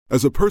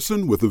As a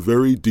person with a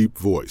very deep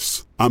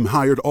voice, I'm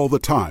hired all the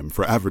time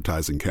for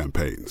advertising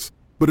campaigns.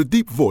 But a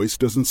deep voice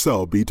doesn't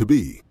sell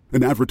B2B,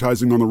 and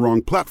advertising on the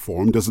wrong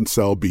platform doesn't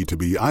sell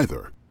B2B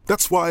either.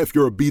 That's why if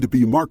you're a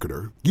B2B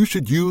marketer, you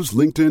should use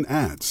LinkedIn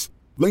ads.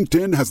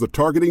 LinkedIn has the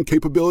targeting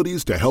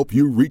capabilities to help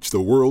you reach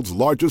the world's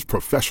largest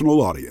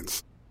professional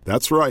audience.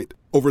 That's right,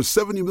 over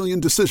 70 million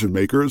decision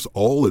makers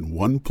all in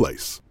one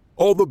place.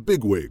 All the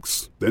big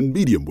wigs, then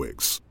medium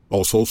wigs,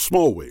 also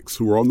small wigs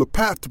who are on the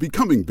path to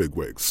becoming big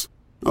wigs.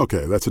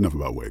 Okay, that's enough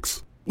about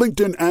wigs.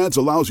 LinkedIn ads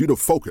allows you to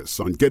focus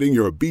on getting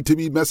your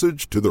B2B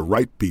message to the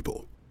right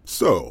people.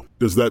 So,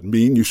 does that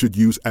mean you should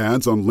use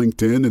ads on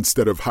LinkedIn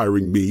instead of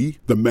hiring me,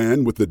 the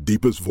man with the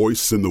deepest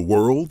voice in the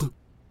world?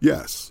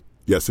 Yes.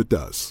 Yes, it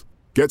does.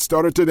 Get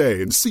started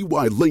today and see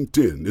why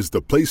LinkedIn is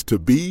the place to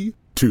be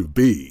to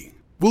be.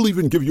 We'll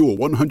even give you a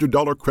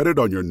 $100 credit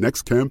on your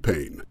next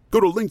campaign. Go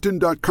to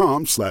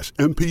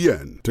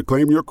linkedin.com/MPN to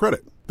claim your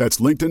credit.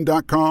 That's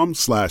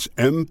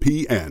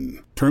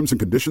linkedin.com/MPN. Terms and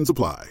conditions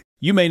apply.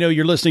 You may know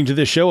you're listening to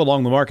this show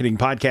along the Marketing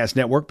Podcast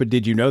Network, but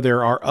did you know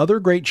there are other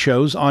great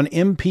shows on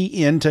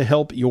MPN to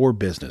help your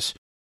business?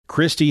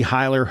 Christy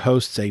Heiler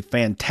hosts a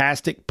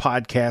fantastic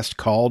podcast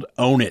called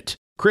Own It.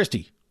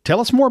 Christy, tell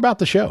us more about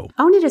the show.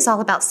 Own It is all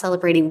about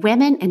celebrating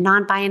women and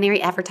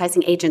non-binary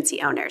advertising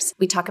agency owners.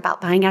 We talk about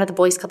buying out of the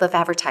Boys Club of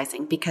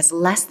Advertising because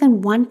less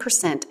than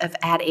 1% of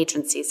ad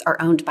agencies are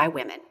owned by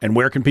women. And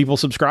where can people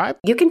subscribe?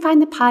 You can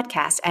find the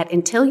podcast at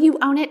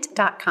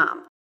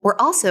untilyouownit.com. We're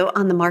also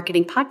on the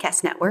Marketing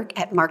Podcast Network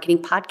at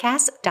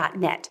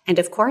marketingpodcast.net. And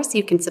of course,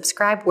 you can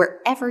subscribe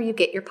wherever you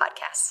get your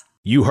podcasts.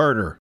 You heard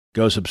her.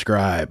 Go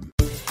subscribe.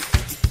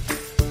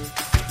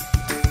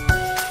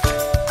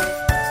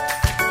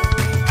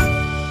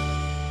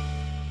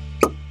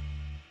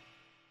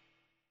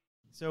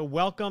 So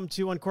welcome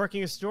to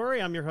Uncorking a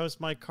Story. I'm your host,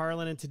 Mike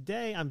Carlin, and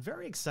today I'm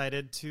very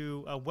excited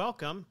to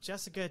welcome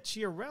Jessica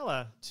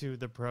Chiarella to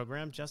the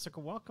program. Jessica,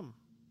 welcome.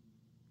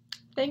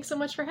 Thanks so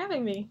much for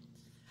having me.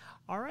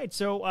 All right,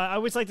 so I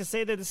always like to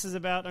say that this is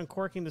about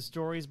uncorking the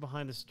stories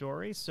behind the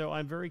story, so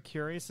I'm very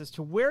curious as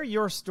to where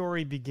your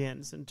story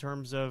begins in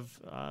terms of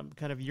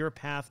kind of your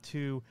path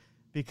to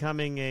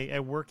becoming a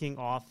working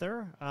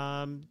author.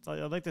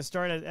 I'd like to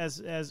start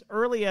as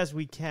early as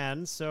we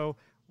can, so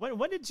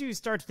when did you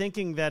start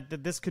thinking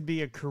that this could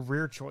be a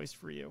career choice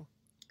for you?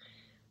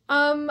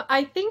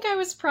 I think I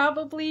was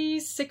probably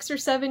 6 or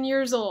 7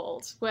 years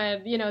old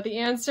when, the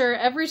answer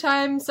every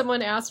time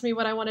someone asked me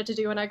what I wanted to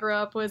do when I grew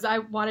up was I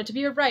wanted to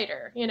be a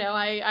writer.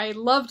 I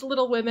loved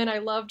Little Women. I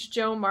loved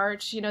Jo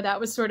March. That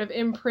was sort of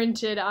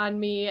imprinted on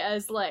me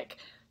as like,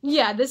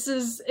 yeah, this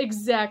is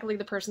exactly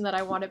the person that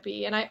I want to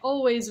be. And I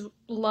always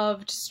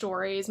loved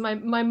stories. My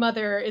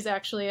mother is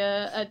actually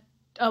a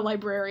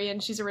librarian.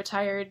 She's a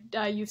retired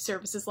youth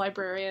services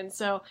librarian.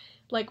 So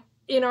like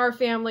in our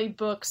family,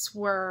 books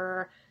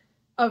were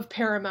of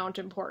paramount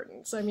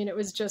importance. I mean, it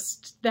was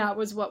just, that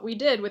was what we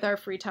did with our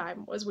free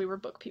time, was we were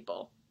book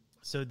people.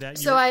 So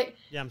that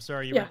I'm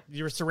sorry,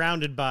 you were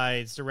surrounded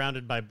by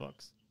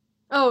books.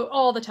 Oh,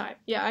 all the time.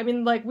 Yeah. I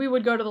mean, like we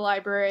would go to the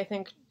library, I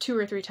think 2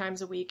 or 3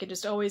 times a week and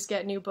just always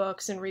get new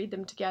books and read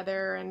them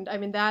together. And I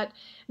mean, that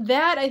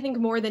I think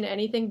more than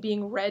anything,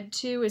 being read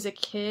to as a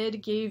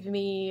kid gave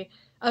me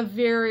a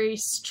very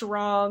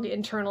strong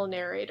internal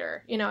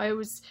narrator. I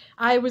was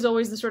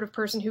always the sort of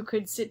person who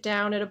could sit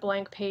down at a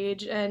blank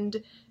page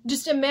and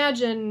just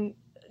imagine,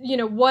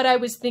 what I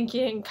was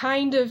thinking,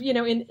 kind of,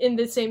 in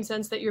the same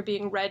sense that you're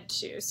being read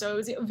to. So it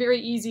was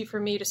very easy for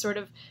me to sort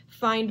of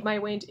find my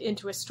way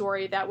into a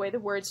story. That way the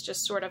words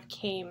just sort of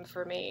came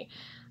for me.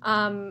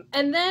 And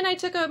then I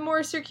took a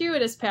more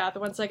circuitous path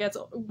once I got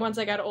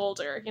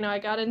older.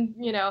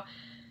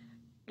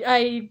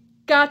 I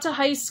got to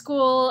high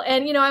school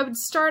and, I would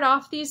start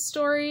off these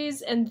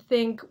stories and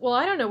think, well,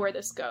 I don't know where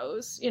this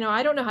goes.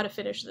 I don't know how to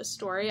finish this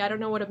story. I don't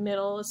know what a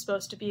middle is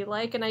supposed to be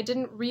like. And I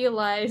didn't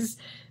realize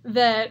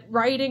that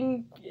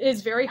writing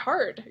is very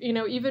hard,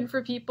 even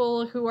for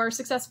people who are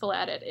successful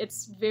at it.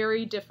 It's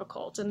very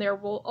difficult. And there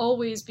will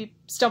always be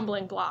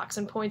stumbling blocks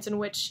and points in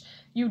which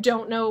you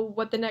don't know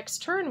what the next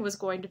turn was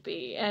going to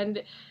be.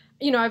 And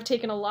I've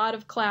taken a lot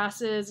of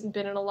classes and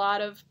been in a lot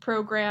of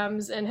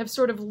programs and have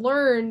sort of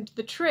learned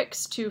the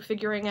tricks to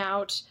figuring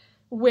out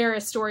where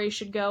a story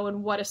should go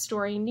and what a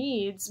story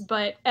needs.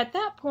 But at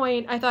that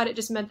point, I thought it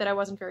just meant that I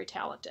wasn't very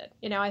talented.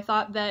 I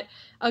thought that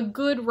a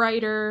good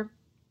writer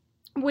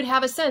would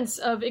have a sense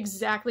of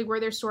exactly where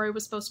their story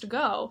was supposed to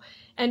go.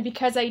 And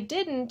because I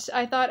didn't,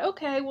 I thought,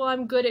 okay, well,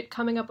 I'm good at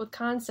coming up with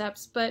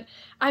concepts, but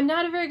I'm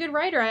not a very good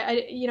writer.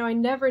 I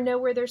never know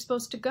where they're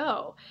supposed to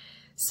go.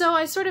 So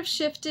I sort of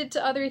shifted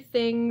to other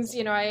things.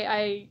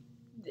 I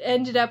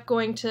ended up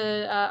going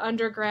to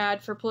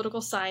undergrad for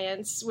political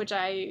science, which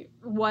I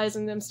was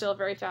and am still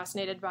very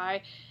fascinated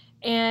by.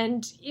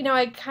 And,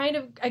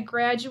 I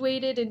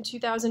graduated in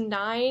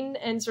 2009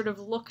 and sort of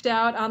looked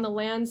out on the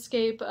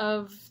landscape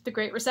of the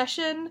Great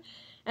Recession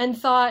and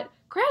thought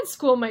grad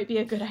school might be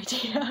a good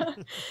idea.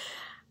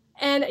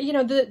 And,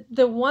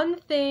 the one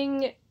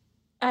thing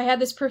I had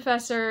this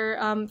professor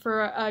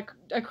for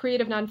a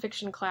creative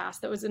nonfiction class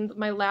that was in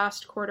my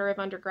last quarter of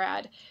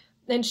undergrad.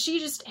 And she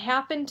just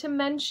happened to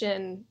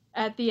mention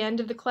at the end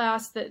of the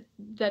class that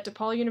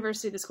DePaul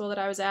University, the school that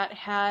I was at,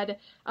 had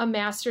a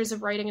master's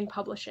of writing and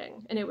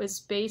publishing. And it was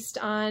based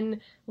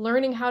on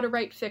learning how to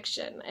write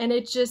fiction. And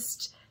it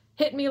just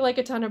hit me like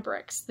a ton of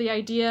bricks. The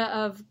idea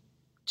of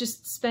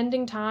just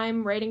spending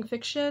time writing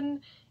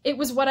fiction. It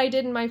was what I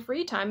did in my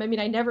free time. I mean,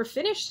 I never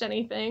finished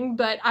anything,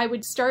 but I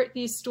would start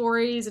these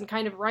stories and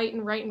kind of write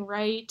and write and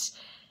write.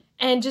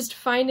 And just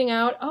finding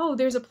out, oh,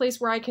 there's a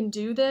place where I can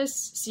do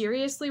this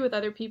seriously with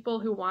other people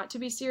who want to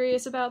be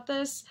serious about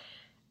this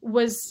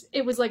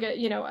it was like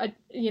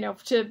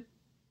to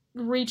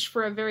reach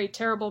for a very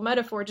terrible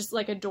metaphor, just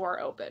like a door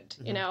opened,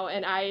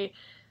 and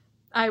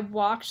I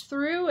walked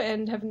through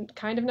and have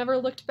kind of never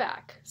looked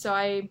back. So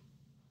I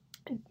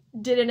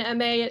did an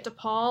MA at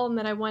DePaul, and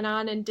then I went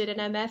on and did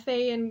an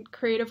MFA in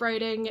creative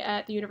writing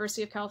at the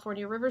University of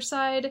California,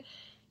 Riverside.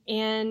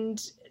 And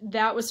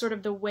that was sort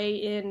of the way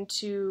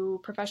into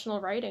professional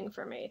writing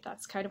for me.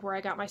 That's kind of where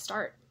I got my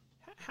start.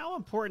 How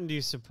important do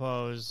you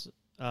suppose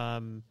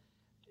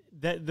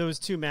that those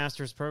two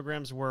master's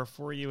programs were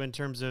for you in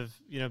terms of,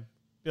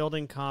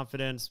 building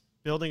confidence,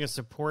 building a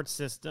support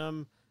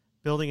system,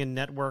 building a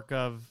network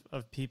of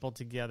people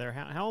together?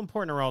 How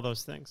important are all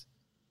those things?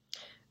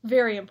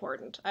 Very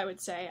important, I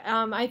would say.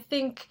 I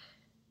think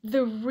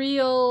the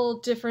real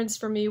difference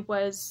for me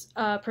was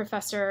a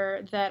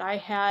professor that I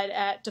had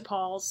at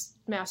DePaul's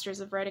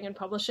Masters of Writing and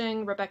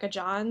Publishing, Rebecca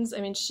Johns.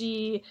 I mean,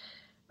 she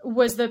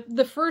was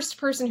the first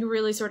person who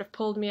really sort of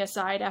pulled me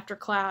aside after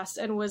class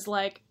and was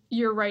like,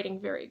 you're writing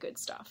very good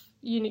stuff.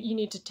 You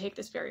need to take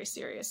this very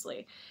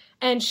seriously.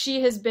 And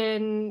she has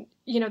been,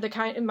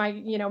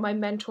 my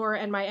mentor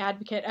and my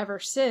advocate ever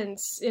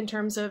since, in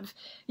terms of,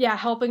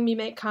 helping me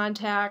make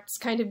contacts,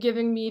 kind of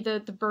giving me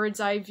the bird's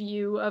eye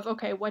view of,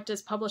 okay, what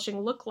does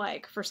publishing look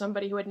like for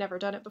somebody who had never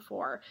done it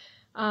before?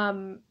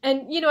 And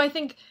I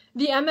think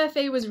the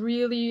MFA was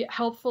really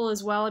helpful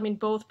as well. I mean,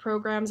 both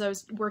programs, I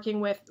was working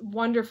with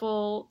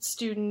wonderful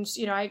students.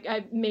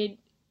 I made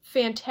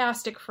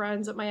fantastic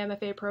friends at my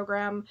MFA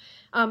program.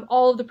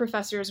 All of the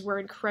professors were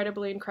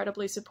incredibly,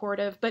 incredibly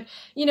supportive. But,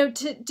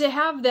 to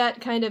have that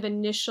kind of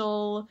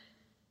initial,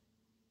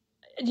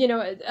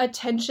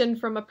 attention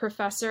from a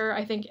professor,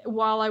 I think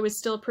while I was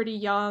still pretty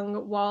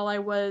young, while I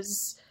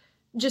was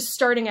just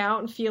starting out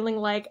and feeling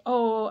like,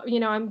 oh,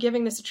 I'm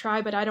giving this a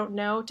try, but I don't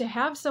know, to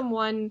have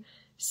someone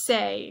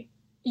say,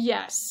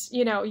 yes,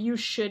 you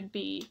should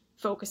be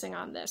focusing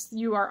on this.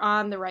 You are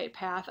on the right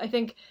path. I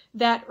think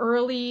that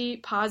early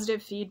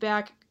positive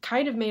feedback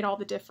kind of made all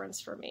the difference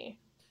for me.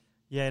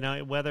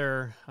 Yeah,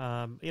 whether,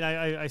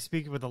 I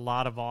speak with a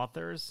lot of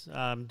authors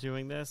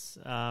doing this.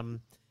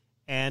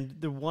 And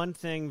the one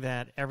thing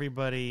that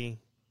everybody,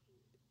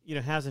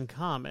 has in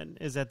common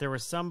is that there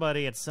was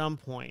somebody at some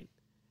point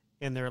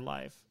in their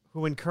life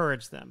who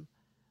encouraged them,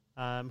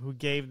 who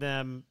gave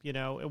them,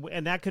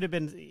 and that could have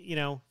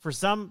been, for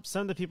some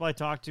of the people I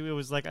talked to, it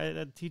was like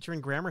a teacher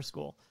in grammar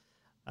school.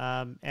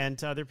 And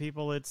to other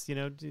people, it's,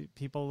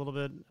 people a little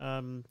bit,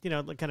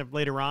 kind of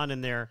later on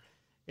in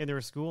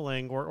their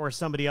schooling or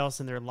somebody else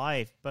in their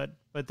life. But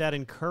that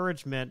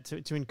encouragement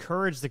to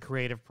encourage the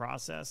creative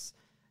process,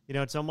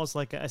 it's almost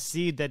like a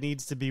seed that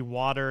needs to be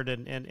watered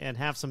and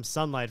have some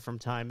sunlight from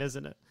time,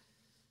 isn't it?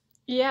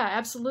 Yeah,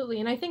 absolutely.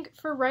 And I think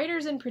for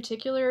writers in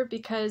particular,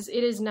 because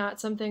it is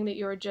not something that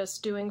you're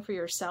just doing for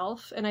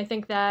yourself. And I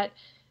think that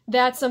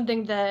that's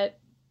something that,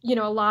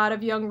 a lot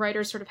of young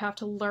writers sort of have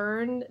to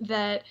learn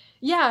that,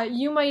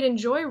 you might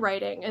enjoy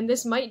writing and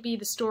this might be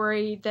the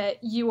story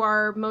that you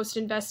are most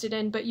invested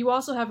in, but you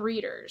also have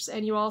readers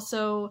and you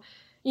also,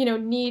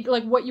 need,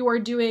 like, what you are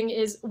doing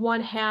is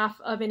one half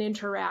of an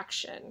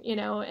interaction,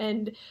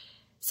 and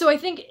so I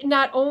think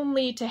not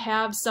only to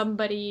have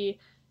somebody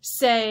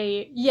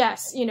say,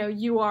 yes,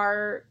 you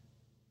are,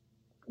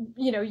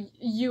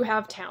 you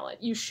have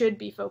talent, you should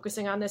be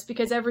focusing on this,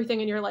 because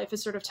everything in your life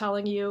is sort of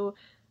telling you,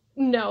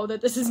 no,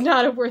 that this is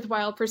not a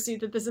worthwhile pursuit,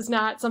 that this is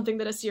not something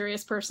that a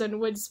serious person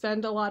would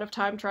spend a lot of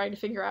time trying to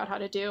figure out how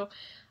to do.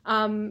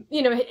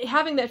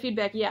 Having that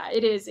feedback,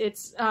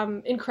 it's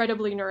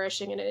incredibly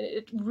nourishing and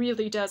it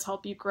really does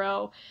help you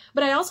grow.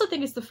 But I also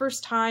think it's the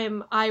first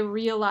time I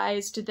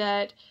realized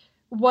that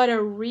what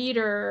a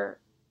reader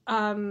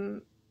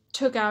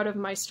took out of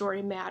my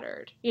story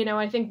mattered.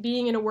 I think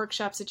being in a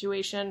workshop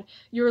situation,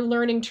 you're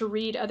learning to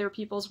read other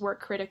people's work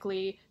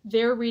critically.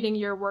 They're reading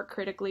your work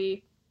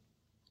critically.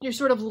 You're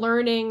sort of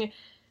learning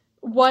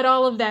what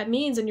all of that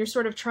means, and you're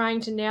sort of trying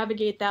to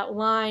navigate that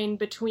line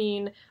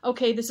between,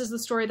 okay, this is the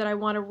story that I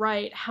want to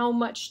write. How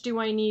much do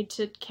I need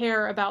to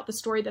care about the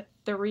story that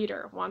the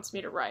reader wants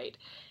me to write?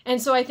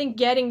 And so I think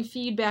getting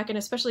feedback, and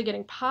especially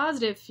getting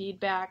positive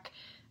feedback,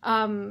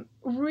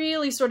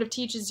 really sort of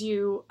teaches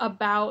you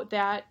about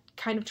that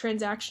kind of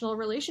transactional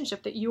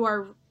relationship, that you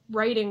are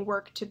writing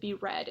work to be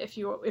read if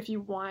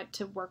you want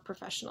to work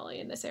professionally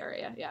in this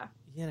area. Yeah,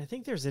 and I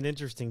think there's an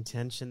interesting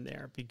tension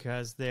there,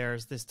 because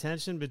there's this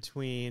tension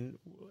between,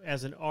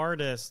 as an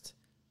artist,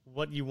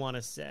 what you want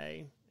to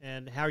say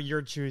and how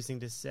you're choosing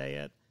to say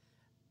it.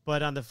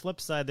 But on the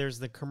flip side, there's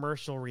the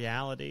commercial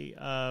reality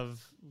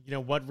of,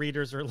 what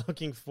readers are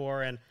looking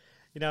for. And,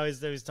 I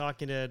was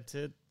talking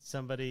to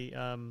somebody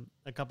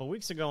a couple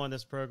weeks ago on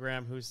this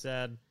program who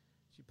said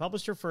she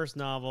published her first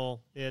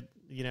novel. It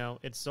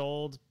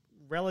sold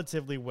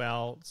relatively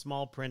well,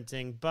 small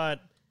printing, but,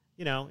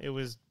 it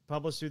was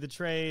published through the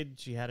trade.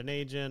 She had an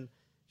agent.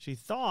 She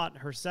thought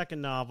her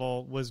second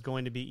novel was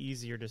going to be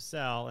easier to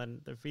sell.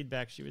 And the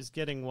feedback she was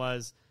getting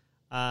was,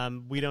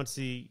 we don't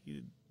see,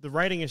 the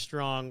writing is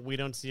strong. We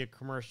don't see a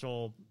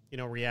commercial,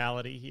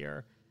 reality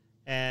here,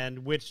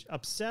 and which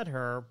upset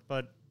her,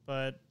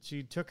 but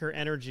she took her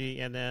energy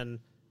and then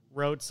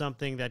wrote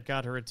something that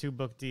got her a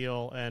 2-book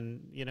deal.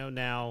 And,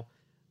 now,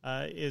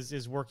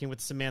 is working with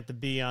Samantha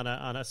Bee on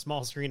a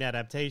small screen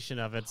adaptation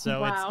of it.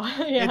 So wow.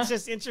 It's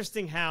just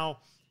interesting how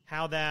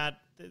that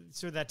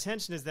sort of that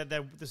tension is that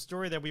the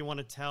story that we want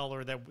to tell,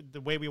 or that the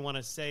way we want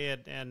to say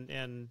it,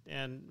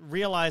 and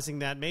realizing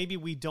that maybe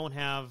we don't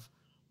have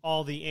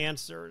all the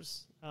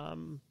answers,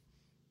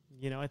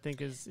 I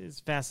think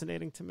is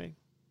fascinating to me.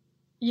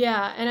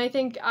 Yeah. And I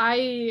think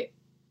I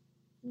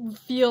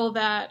feel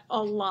that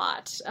a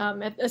lot,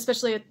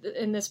 especially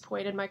in this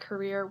point in my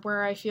career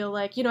where I feel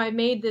like, I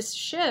made this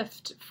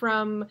shift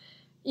from,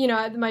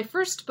 my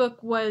first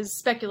book was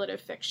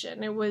speculative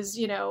fiction. It was,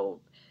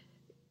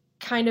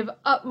 kind of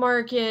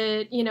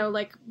upmarket,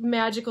 like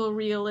magical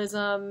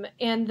realism.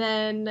 And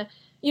then,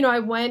 I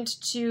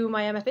went to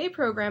my MFA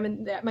program,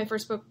 and my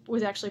first book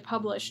was actually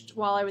published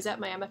while I was at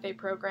my MFA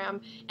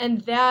program.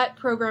 And that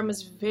program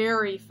was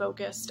very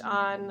focused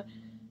on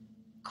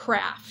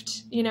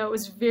craft. It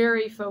was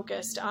very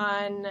focused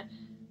on,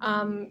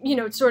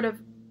 sort of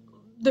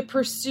the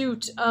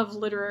pursuit of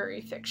literary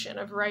fiction,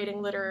 of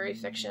writing literary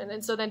fiction.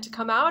 And so then to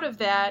come out of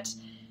that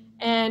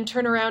and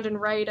turn around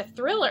and write a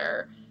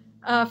thriller,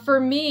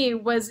 for me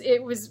it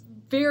was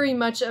very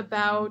much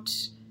about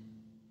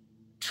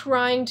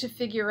trying to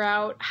figure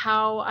out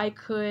how I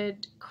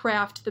could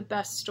craft the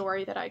best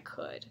story that I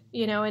could,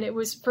 and it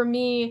was, for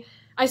me,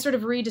 I sort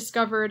of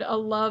rediscovered a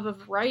love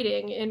of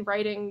writing in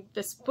writing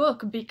this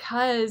book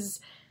because,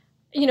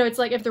 it's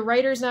like if the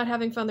writer's not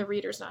having fun, the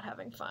reader's not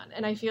having fun.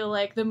 And I feel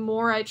like the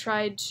more I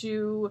tried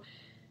to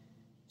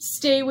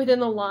stay within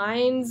the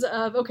lines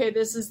of, okay,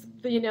 this is,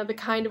 the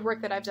kind of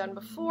work that I've done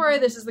before,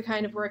 this is the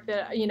kind of work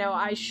that,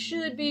 I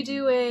should be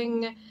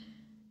doing,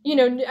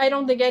 I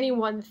don't think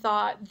anyone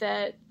thought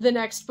that the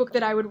next book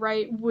that I would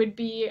write would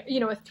be,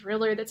 a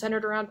thriller that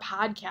centered around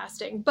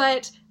podcasting.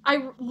 But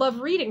I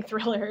love reading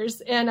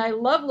thrillers, and I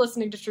love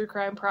listening to true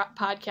crime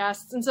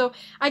podcasts. And so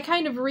I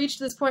kind of reached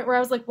this point where I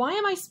was like, why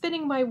am I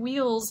spinning my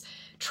wheels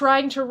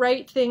trying to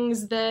write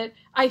things that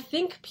I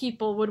think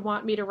people would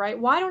want me to write?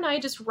 Why don't I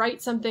just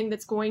write something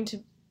that's going to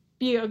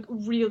be a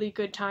really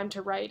good time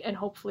to write and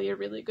hopefully a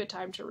really good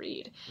time to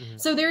read? Mm-hmm.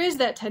 So there is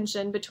that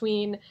tension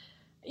between,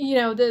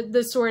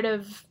 the sort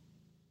of,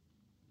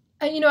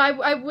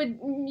 I would,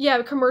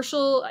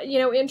 commercial,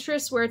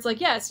 interests where it's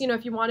like, yes,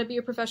 if you want to be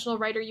a professional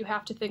writer, you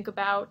have to think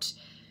about,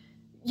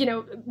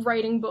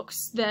 writing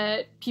books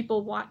that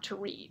people want to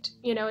read.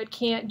 It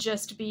can't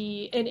just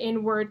be an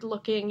inward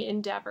looking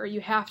endeavor.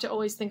 You have to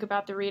always think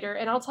about the reader.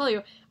 And I'll tell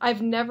you,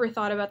 I've never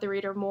thought about the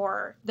reader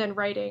more than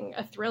writing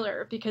a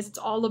thriller, because it's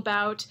all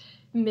about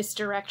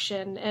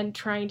misdirection and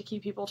trying to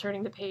keep people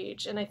turning the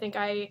page. And I think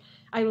I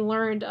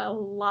learned a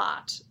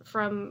lot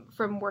from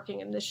working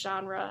in this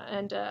genre,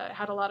 and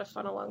had a lot of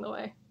fun along the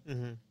way.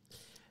 Mm-hmm.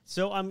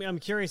 So I'm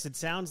curious. It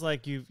sounds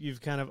like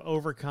you've kind of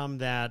overcome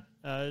that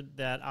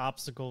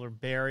obstacle or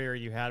barrier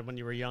you had when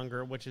you were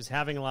younger, which is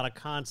having a lot of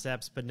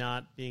concepts but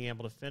not being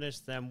able to finish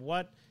them.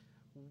 What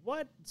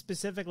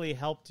specifically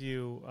helped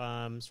you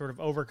sort of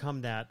overcome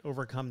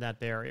that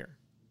barrier?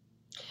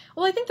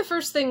 Well, I think the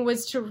first thing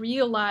was to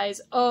realize,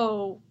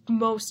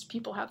 most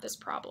people have this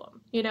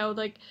problem.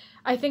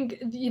 I think,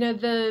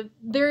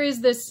 there is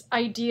this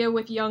idea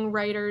with young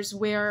writers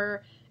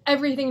where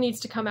everything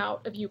needs to come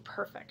out of you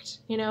perfect.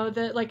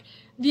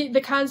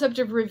 The concept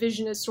of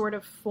revision is sort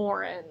of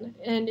foreign.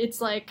 And it's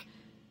like,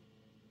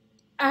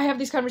 I have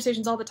these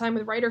conversations all the time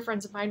with writer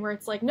friends of mine where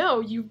it's like,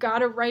 no, you've got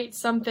to write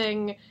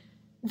something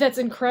that's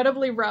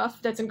incredibly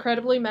rough, that's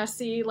incredibly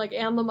messy. Like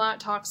Anne Lamott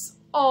talks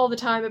all the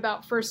time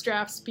about first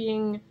drafts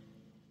being,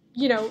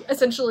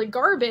 essentially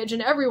garbage,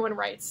 and everyone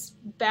writes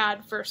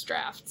bad first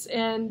drafts.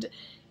 And,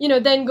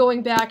 then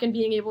going back and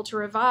being able to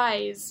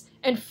revise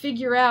and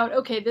figure out,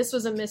 okay, this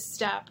was a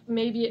misstep.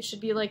 Maybe it should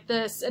be like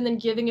this, and then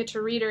giving it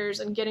to readers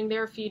and getting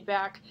their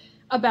feedback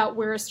about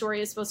where a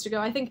story is supposed to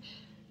go. I think,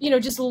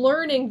 just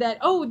learning that,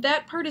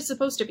 that part is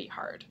supposed to be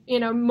hard.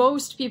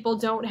 Most people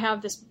don't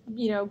have this,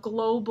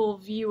 global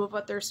view of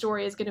what their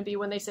story is going to be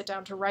when they sit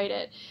down to write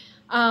it.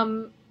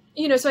 So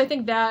I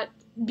think that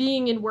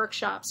being in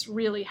workshops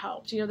really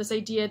helped. This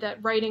idea that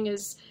writing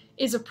is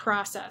a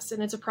process,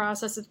 and it's a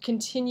process of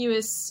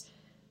continuous,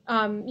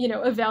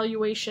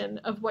 evaluation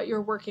of what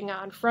you're working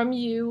on from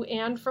you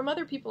and from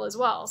other people as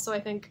well. So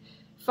I think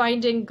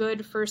finding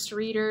good first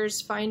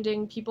readers,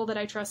 finding people that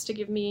I trust to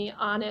give me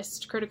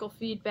honest, critical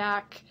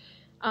feedback,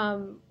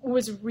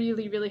 was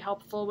really, really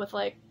helpful with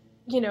like,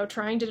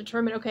 trying to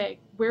determine, okay,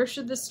 where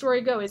should this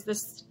story go? Is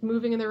this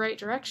moving in the right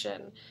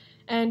direction?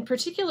 And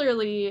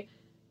particularly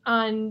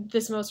on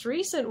this most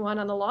recent one,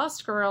 on The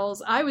Lost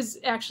Girls, I was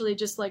actually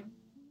just like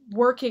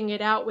working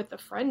it out with a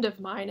friend of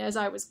mine as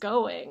I was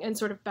going and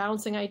sort of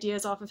bouncing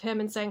ideas off of him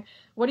and saying,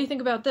 what do you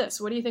think about this?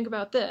 What do you think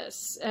about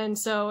this? And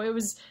so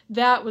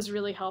that was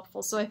really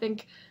helpful. So I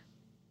think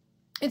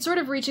it's sort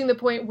of reaching the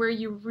point where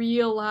you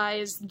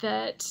realize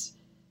that,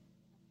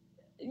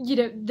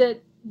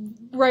 that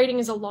writing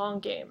is a long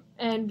game,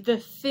 and the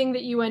thing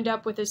that you end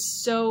up with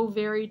is so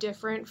very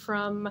different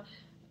from,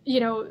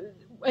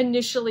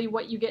 initially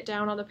what you get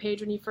down on the page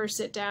when you first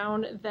sit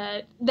down,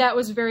 that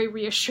was very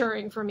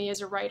reassuring for me as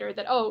a writer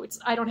that,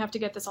 I don't have to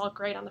get this all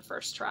great on the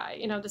first try.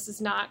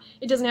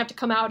 It doesn't have to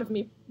come out of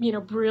me,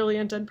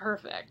 brilliant and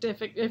perfect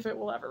if it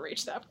will ever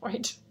reach that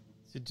point.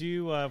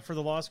 So for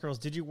The Lost Girls,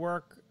 did you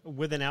work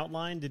with an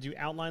outline? Did you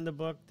outline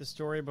the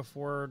story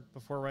before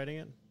writing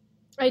it?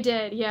 I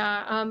did,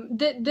 yeah.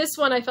 This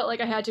one I felt like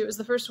I had to. It was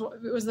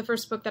the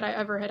first book that I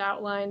ever had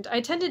outlined.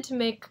 I tended to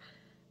make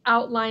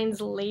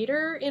outlines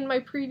later in my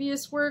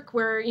previous work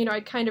where,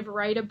 I'd kind of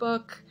write a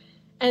book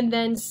and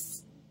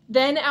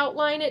then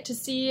outline it to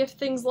see if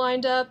things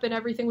lined up and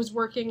everything was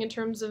working in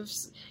terms of,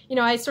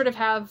 I sort of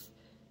have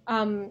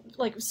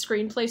like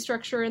screenplay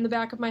structure in the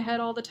back of my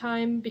head all the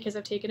time because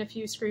I've taken a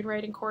few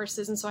screenwriting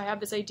courses. And so I have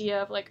this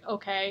idea of like,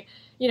 okay,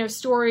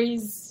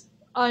 stories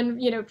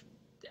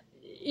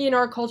in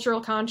our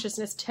cultural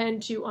consciousness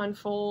tend to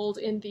unfold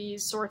in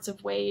these sorts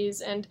of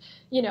ways. And,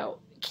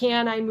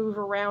 can I move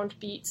around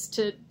beats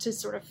to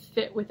sort of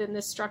fit within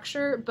this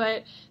structure?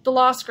 But The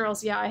Lost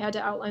Girls, I had to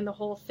outline the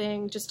whole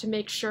thing just to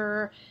make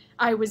sure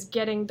I was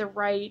getting the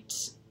right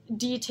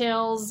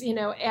details,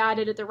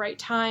 added at the right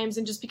times.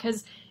 And just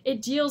because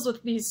it deals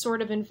with these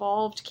sort of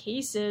involved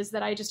cases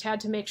that I just had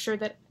to make sure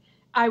that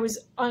I was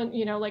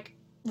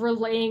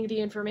relaying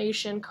the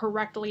information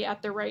correctly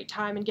at the right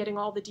time and getting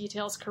all the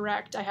details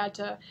correct. I had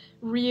to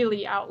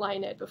really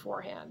outline it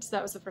beforehand. So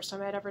that was the first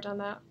time I'd ever done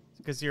that.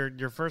 Because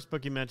your first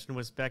book you mentioned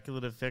was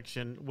speculative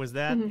fiction. Was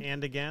that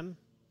And Again?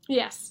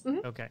 Yes.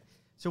 Mm-hmm. Okay.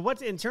 So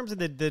what, in terms of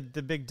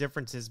the big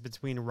differences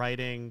between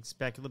writing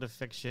speculative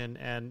fiction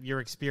and your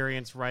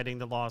experience writing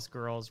The Lost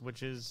Girls,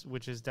 which is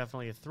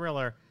definitely a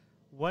thriller,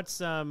 what's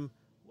the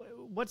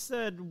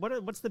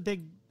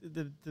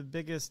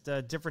biggest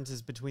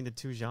differences between the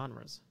two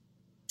genres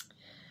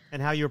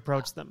and how you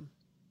approach them?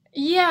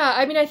 Yeah,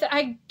 I mean,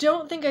 I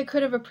don't think I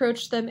could have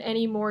approached them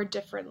any more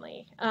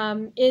differently.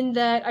 In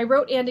that I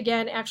wrote And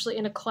Again actually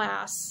in a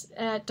class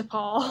at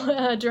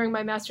DePaul during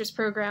my master's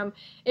program.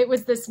 It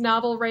was this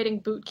novel writing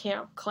boot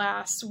camp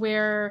class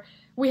where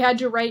we had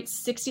to write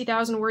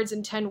 60,000 words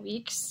in 10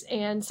 weeks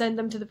and send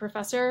them to the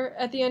professor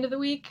at the end of the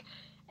week.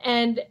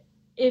 And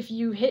if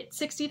you hit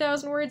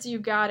 60,000 words, you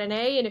got an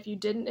A, and if you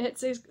didn't hit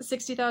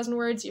 60,000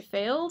 words, you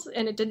failed.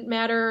 And it didn't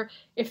matter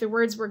if the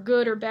words were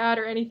good or bad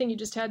or anything, you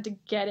just had to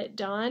get it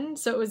done.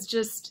 So it was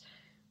just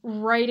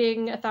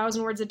writing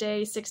 1,000 words a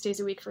day, 6 days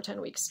a week for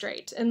 10 weeks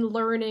straight, and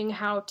learning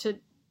how to,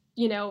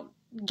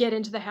 get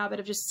into the habit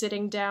of just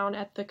sitting down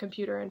at the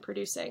computer and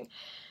producing.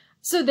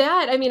 So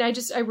that,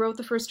 I wrote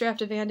the first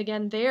draft of And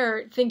Again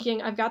there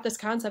thinking, I've got this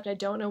concept, I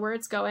don't know where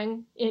it's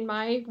going in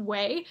my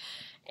way.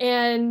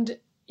 And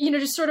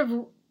just sort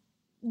of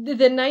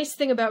the nice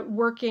thing about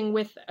working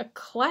with a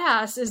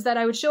class is that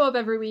I would show up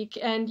every week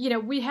and,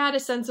 we had a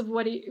sense of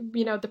what,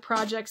 the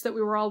projects that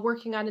we were all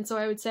working on. And so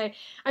I would say,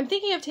 I'm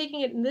thinking of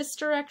taking it in this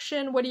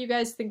direction. What do you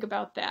guys think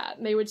about that?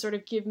 And they would sort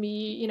of give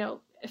me,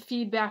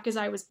 feedback as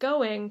I was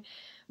going.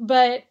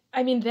 But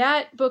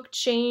that book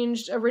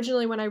changed.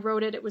 Originally when I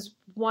wrote it, it was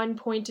one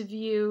point of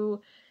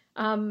view.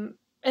 And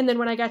then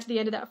when I got to the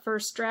end of that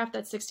first draft,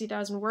 that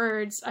 60,000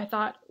 words, I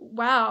thought,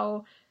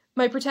 wow,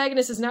 my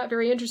protagonist is not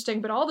very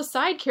interesting, but all the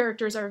side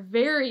characters are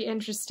very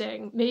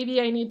interesting. Maybe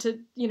I need to,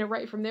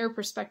 write from their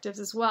perspectives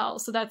as well.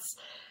 So that's,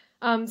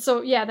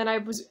 then I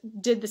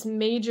did this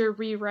major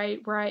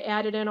rewrite where I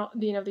added in,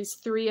 these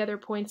 3 other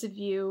points of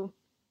view.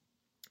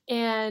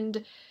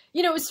 And,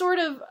 it was sort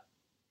of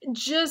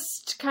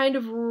just kind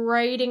of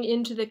writing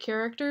into the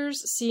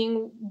characters,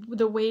 seeing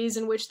the ways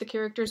in which the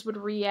characters would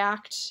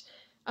react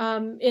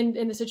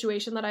in the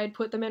situation that I had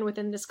put them in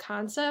within this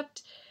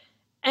concept.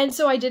 And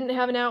so I didn't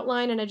have an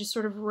outline, and I just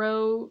sort of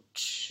wrote,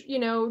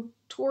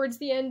 towards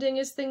the ending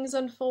as things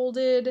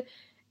unfolded,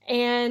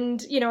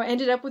 and,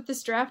 ended up with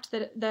this draft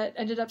that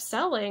ended up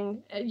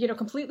selling,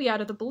 completely out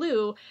of the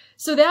blue.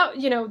 So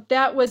that,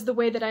 that was the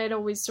way that I had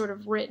always sort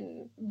of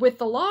written. With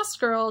The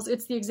Lost Girls,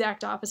 it's the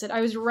exact opposite.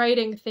 I was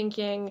writing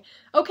thinking,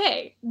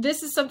 okay,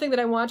 this is something that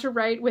I want to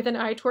write with an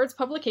eye towards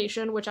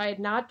publication, which I had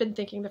not been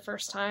thinking the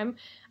first time.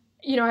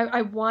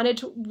 I wanted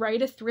to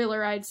write a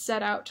thriller. I'd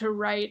set out to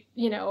write,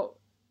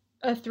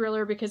 a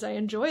thriller because I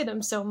enjoy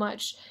them so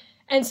much.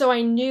 And so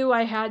I knew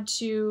I had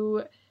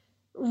to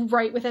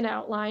write with an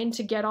outline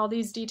to get all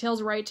these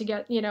details right, to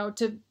get,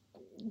 to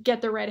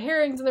get the red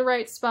herrings in the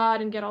right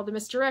spot and get all the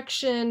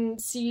misdirection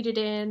seeded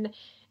in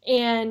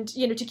and,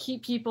 to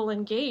keep people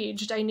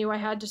engaged. I knew I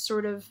had to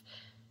sort of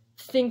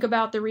think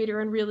about the reader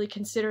and really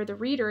consider the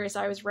reader as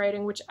I was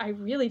writing, which I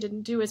really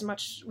didn't do as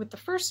much with the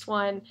first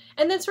one.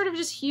 And then sort of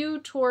just hew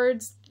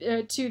towards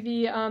to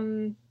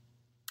the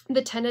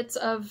tenets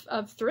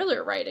of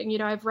thriller writing. You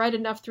know, I've read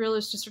enough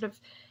thrillers to sort of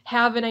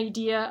have an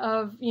idea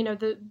of, you know,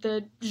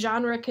 the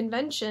genre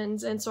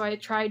conventions. And so I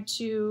tried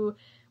to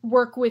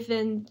work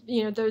within,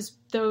 you know,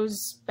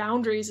 those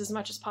boundaries as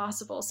much as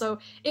possible. So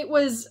it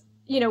was,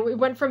 you know, it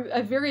went from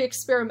a very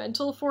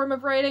experimental form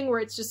of writing where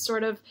it's just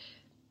sort of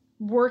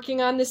working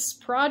on this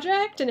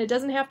project and it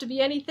doesn't have to be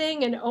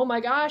anything. And oh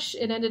my gosh,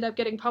 it ended up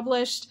getting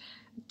published,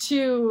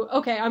 to,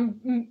 okay,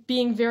 I'm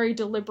being very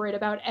deliberate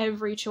about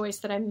every choice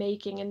that I'm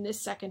making in this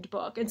second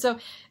book. And so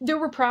there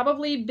were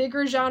probably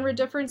bigger genre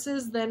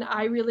differences than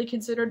I really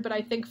considered, but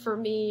I think for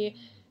me,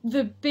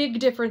 the big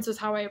difference is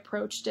how I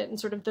approached it and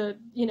sort of the,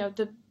 you know,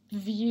 the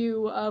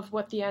view of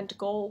what the end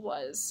goal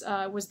was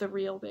the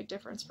real big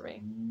difference for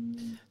me.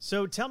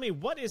 So tell me,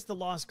 what is The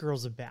Lost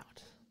Girls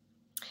about?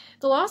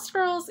 The Lost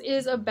Girls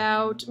is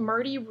about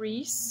Marty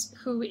Reese,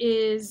 who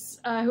has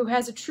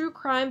a true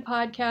crime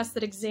podcast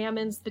that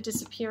examines the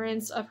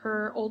disappearance of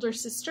her older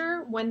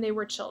sister when they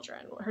were children.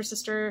 Her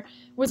sister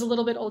was a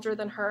little bit older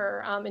than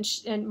her,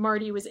 and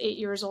Marty was 8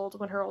 years old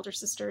when her older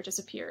sister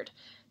disappeared.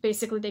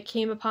 Basically, they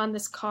came upon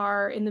this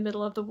car in the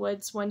middle of the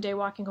woods one day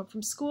walking home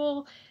from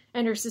school,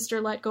 and her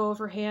sister let go of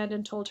her hand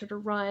and told her to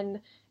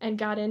run, and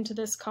got into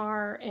this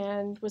car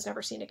and was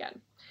never seen again.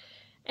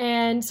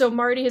 And so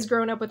Marty has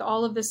grown up with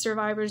all of this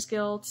survivor's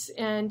guilt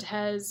and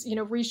has, you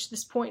know, reached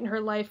this point in her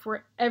life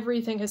where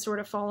everything has sort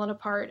of fallen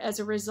apart as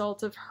a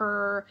result of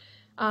her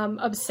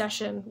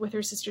obsession with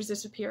her sister's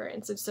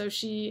disappearance. And so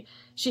she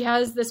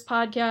has this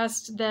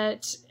podcast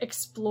that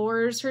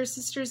explores her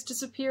sister's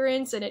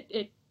disappearance, and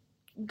it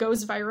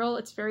goes viral.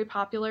 It's very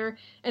popular.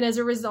 And as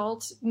a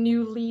result,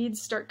 new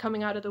leads start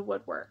coming out of the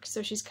woodwork.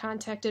 So she's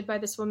contacted by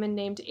this woman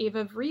named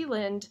Ava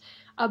Vreeland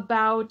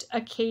about a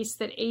case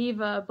that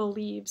Ava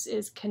believes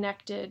is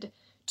connected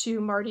to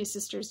Marty's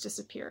sister's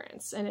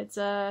disappearance. And it's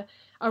a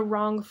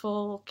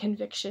wrongful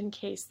conviction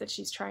case that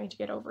she's trying to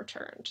get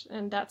overturned.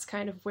 And that's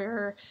kind of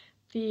where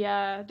the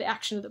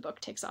action of the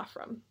book takes off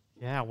from.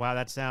 Yeah, wow,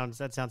 that sounds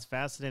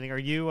fascinating. Were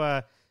you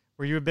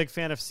a big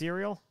fan of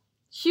Serial?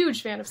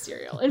 Huge fan of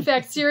Serial. In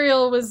fact,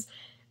 Serial was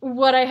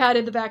what I had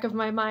in the back of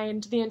my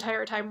mind the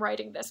entire time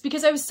writing this,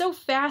 because I was so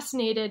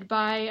fascinated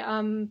by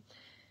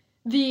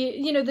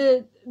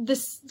the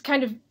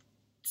kind of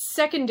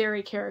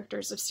secondary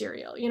characters of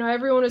Serial. You know,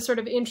 everyone was sort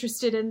of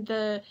interested in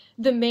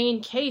the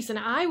main case, and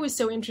I was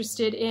so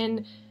interested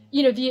in,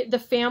 you know, the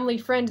family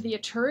friend, the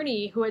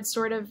attorney who had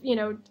sort of, you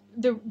know,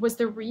 was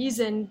the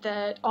reason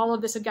that all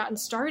of this had gotten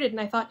started.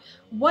 And I thought,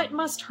 what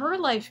must her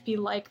life be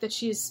like that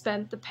she has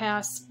spent the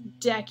past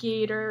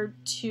decade or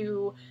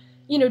two,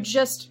 you know,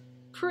 just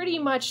pretty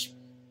much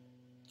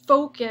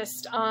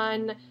focused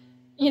on,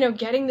 you know,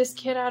 getting this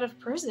kid out of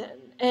prison.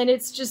 And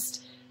it's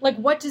just like,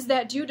 what does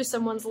that do to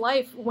someone's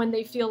life when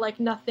they feel like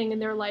nothing in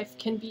their life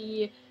can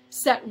be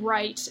set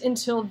right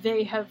until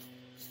they have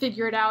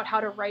figured out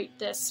how to right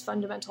this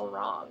fundamental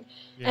wrong?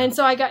 Yeah. And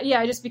so I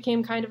just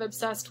became kind of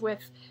obsessed with,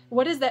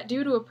 what does that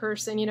do to a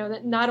person? You know,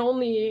 that not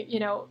only, you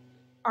know,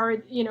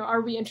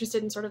 are we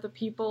interested in sort of the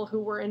people who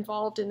were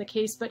involved in the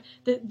case, but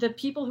the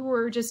people who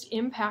were just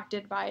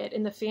impacted by it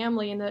in the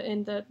family, in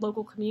the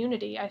local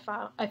community,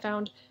 I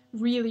found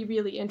really,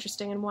 really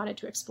interesting and wanted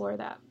to explore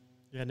that.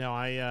 Yeah, no,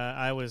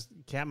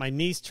 my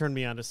niece turned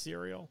me on to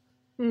Serial.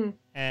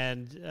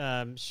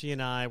 And she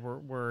and I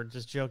were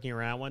just joking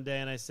around one day,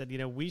 and I said, you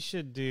know, we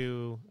should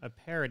do a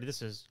parody.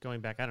 This is going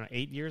back, I don't know,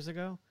 8 years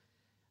ago.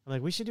 I'm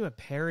like, we should do a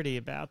parody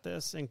about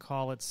this and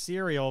call it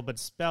Serial, but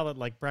spell it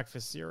like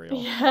breakfast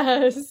cereal.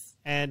 Yes.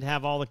 And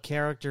have all the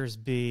characters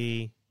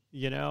be,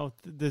 you know,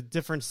 the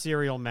different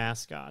cereal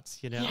mascots,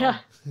 you know? Yeah.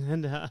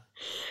 And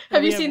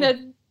have you seen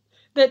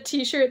that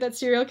T-shirt, that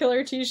serial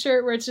killer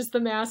T-shirt where it's just the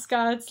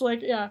mascots?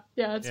 Like,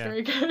 it's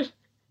very good.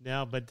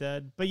 No, but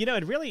you know,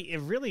 it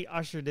really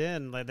ushered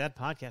in, like, that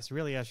podcast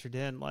really ushered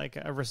in like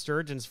a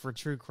resurgence for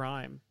true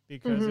crime,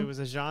 because it was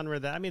a genre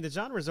that, I mean, the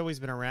genre's always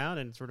been around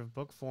in sort of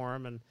book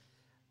form,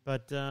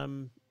 but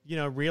you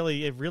know,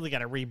 it really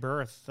got a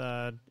rebirth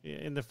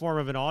in the form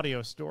of an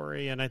audio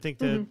story. And I think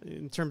that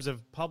in terms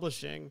of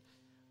publishing,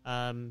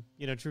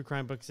 you know, true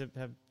crime books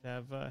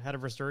have had a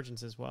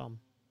resurgence as well.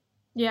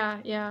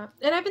 Yeah.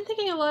 And I've been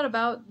thinking a lot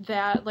about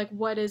that, like,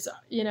 what is,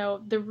 you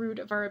know, the root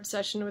of our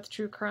obsession with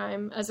true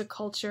crime as a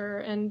culture.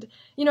 And,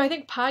 you know, I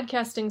think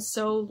podcasting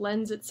so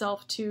lends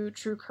itself to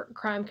true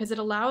crime because it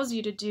allows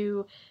you to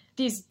do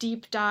these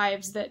deep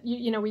dives that,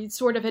 you know, we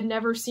sort of had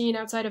never seen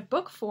outside of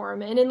book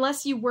form. And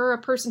unless you were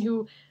a person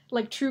who,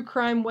 like, true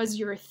crime was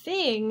your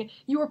thing,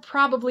 you were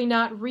probably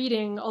not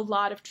reading a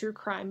lot of true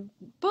crime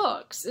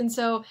books. And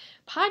so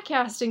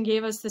podcasting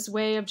gave us this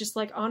way of just,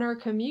 like, on our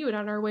commute,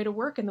 on our way to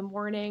work in the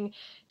morning,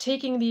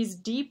 taking these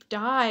deep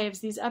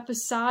dives, these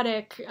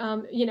episodic,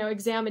 you know,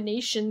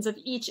 examinations of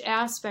each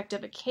aspect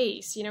of a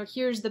case. You know,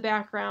 here's the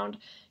background.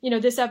 You know,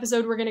 this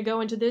episode we're going to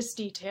go into this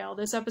detail.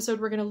 This episode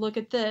we're going to look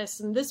at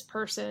this and this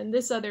person and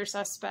this other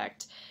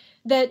suspect.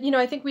 that,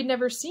 I think we'd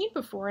never seen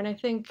before. And I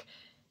think,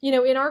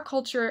 in our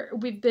culture,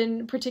 we've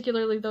been,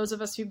 particularly those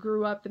of us who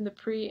grew up in the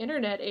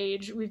pre-internet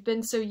age, we've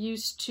been so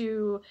used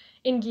to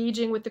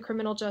engaging with the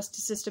criminal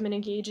justice system and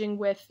engaging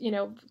with,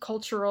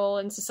 cultural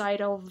and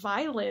societal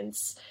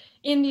violence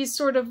in these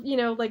sort of,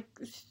 like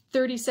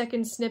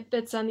 30-second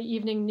snippets on the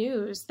evening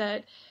news,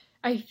 that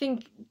I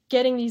think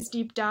getting these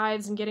deep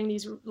dives and getting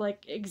these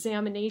like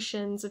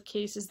examinations of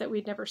cases that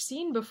we'd never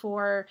seen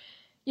before,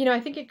 I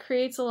think it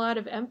creates a lot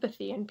of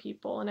empathy in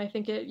people. And I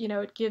think it,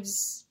 it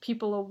gives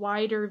people a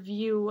wider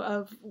view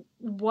of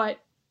what,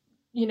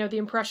 the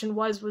impression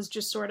was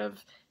just sort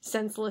of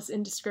senseless,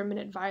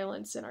 indiscriminate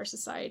violence in our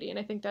society. And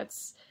I think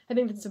that's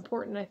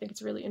important. I think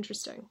it's really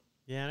interesting.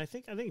 Yeah. And I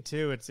think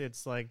too,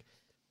 it's like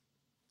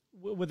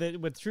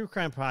with true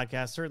crime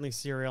podcasts, certainly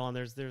Serial, and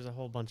there's a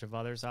whole bunch of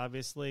others,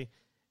 obviously,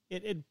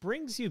 it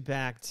brings you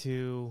back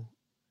to,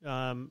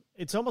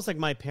 it's almost like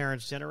my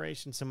parents'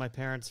 generation. So my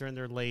parents are in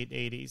their late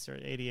 80s, or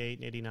 88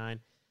 and 89.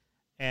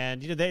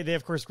 And, they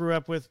of course grew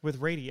up with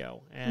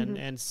radio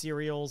and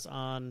serials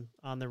on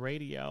the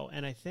radio.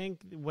 And I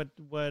think what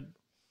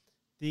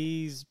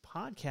these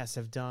podcasts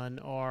have done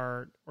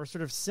are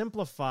sort of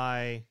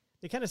simplify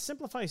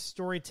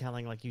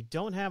storytelling. Like, you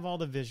don't have all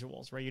the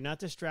visuals, right? You're not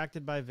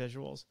distracted by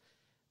visuals.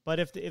 But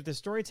if the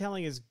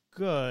storytelling is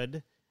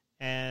good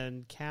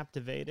and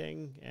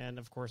captivating and,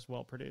 of course,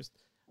 well produced,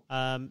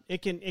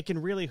 it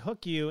can really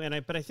hook you.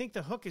 But I think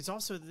the hook is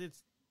also,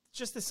 it's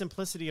just the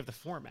simplicity of the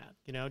format,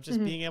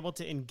 just being able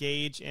to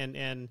engage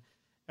and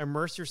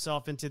immerse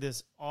yourself into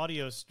this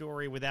audio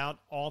story without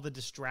all the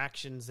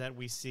distractions that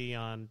we see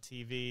on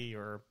TV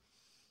or,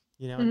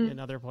 in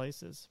other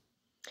places.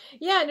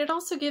 Yeah. And it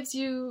also gives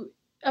you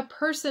a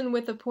person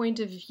with a point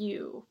of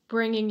view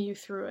bringing you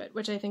through it,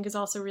 which I think is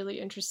also really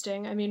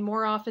interesting. I mean,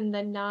 more often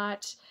than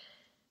not,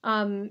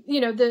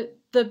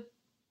 the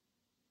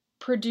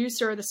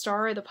producer or the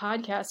star of the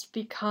podcast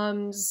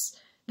becomes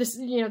this,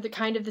 the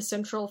kind of the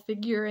central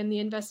figure in the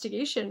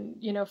investigation,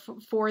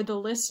 for the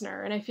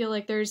listener. And I feel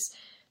like there's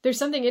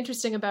something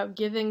interesting about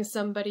giving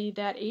somebody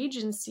that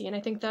agency. And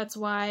I think that's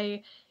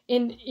why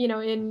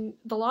in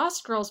The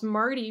Lost Girls,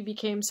 Marty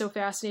became so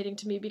fascinating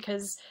to me,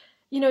 because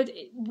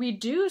we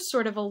do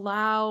sort of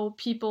allow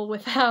people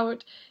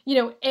without,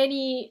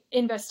 any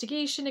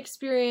investigation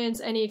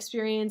experience, any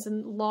experience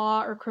in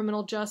law or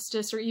criminal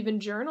justice or even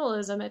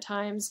journalism at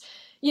times,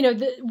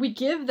 we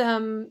give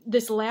them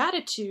this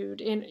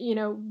latitude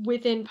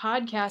within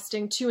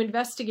podcasting to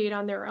investigate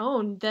on their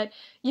own that,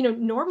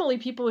 normally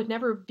people would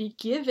never be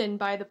given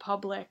by the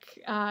public,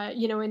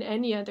 in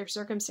any other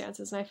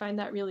circumstances. And I find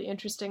that really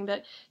interesting,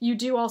 that you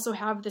do also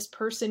have this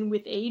person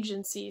with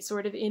agency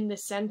sort of in the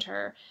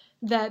center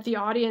that the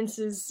audience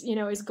is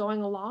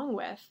going along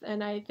with.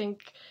 And I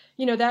think,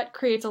 that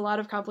creates a lot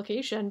of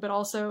complication, but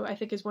also I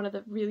think is one of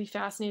the really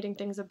fascinating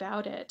things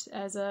about it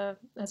as a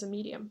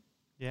medium.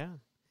 Yeah.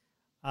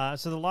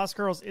 So The Lost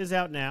Girls is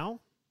out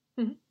now.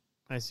 Mm-hmm.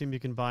 I assume you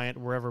can buy it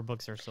wherever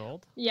books are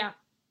sold. Yeah.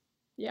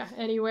 Yeah.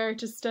 Anywhere.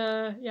 Just,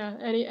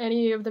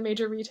 any of the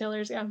major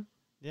retailers. Yeah.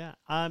 Yeah.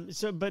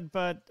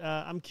 But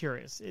I'm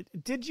curious,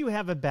 did you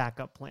have a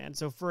backup plan?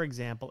 So for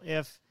example,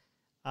 if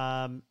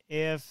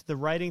the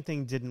writing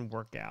thing didn't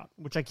work out,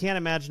 which I can't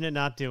imagine it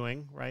not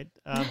doing, right?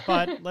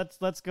 But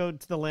let's go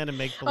to the land of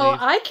make-believe. Oh,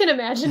 I can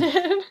imagine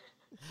it.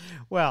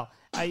 Well,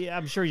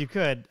 I'm sure you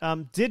could.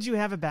 Did you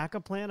have a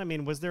backup plan? I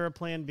mean, was there a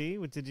plan B?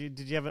 Did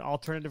you have an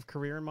alternative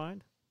career in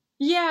mind?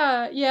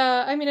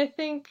 Yeah. I mean, I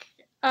think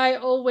I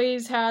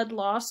always had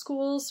law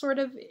school sort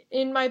of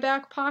in my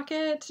back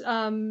pocket.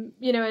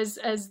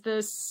 As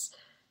this,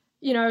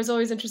 I was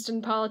always interested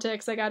in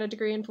politics. I got a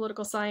degree in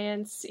political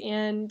science,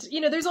 and,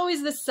 there's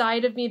always this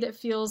side of me that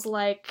feels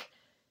like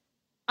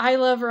I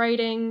love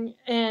writing,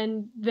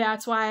 and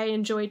that's why I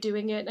enjoy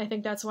doing it. And I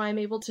think that's why I'm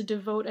able to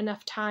devote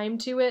enough time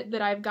to it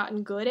that I've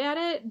gotten good at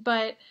it.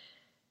 But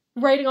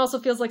writing also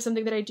feels like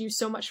something that I do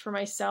so much for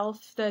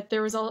myself that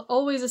there was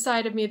always a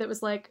side of me that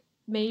was like,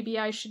 maybe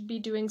I should be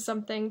doing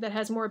something that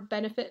has more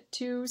benefit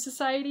to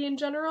society in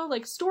general.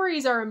 Like,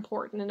 stories are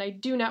important, and I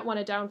do not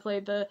want to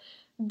downplay the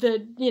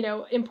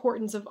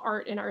importance of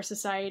art in our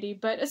society.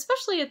 But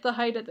especially at the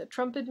height of the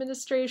Trump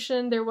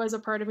administration, there was a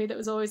part of me that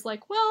was always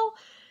like, well,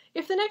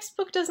 if the next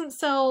book doesn't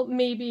sell,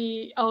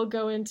 maybe I'll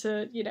go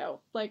into,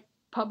 like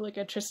public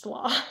interest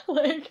law.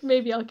 Like,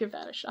 maybe I'll give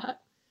that a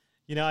shot.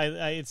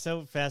 It's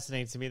so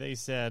fascinating to me that you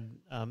said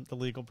the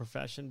legal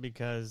profession,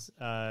 because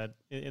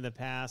in the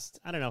past,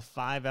 I don't know,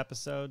 5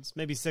 episodes,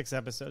 maybe 6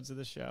 episodes of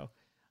the show,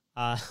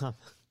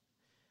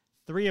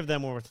 3 of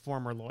them were with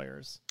former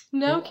lawyers.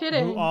 No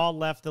kidding. Who all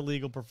left the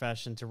legal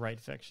profession to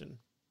write fiction.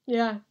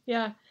 Yeah.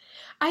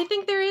 I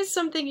think there is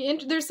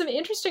there's some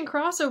interesting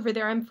crossover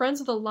there. I'm friends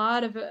with a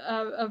lot of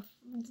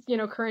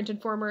current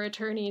and former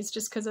attorneys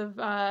just because of,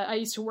 I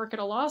used to work at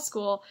a law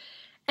school.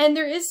 And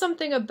there is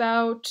something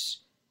about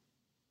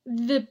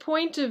the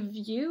point of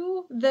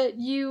view that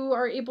you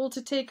are able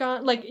to take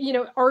on, like,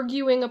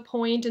 arguing a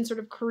point and sort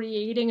of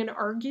creating an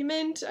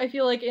argument, I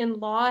feel like in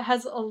law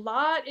has a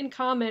lot in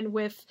common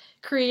with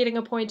creating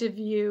a point of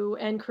view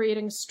and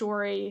creating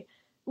story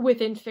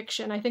within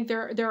fiction. I think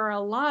there are a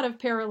lot of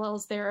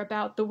parallels there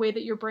about the way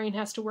that your brain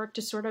has to work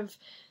to sort of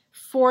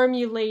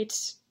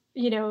formulate,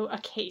 a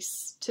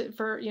case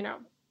for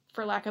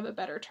lack of a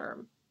better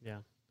term. Yeah.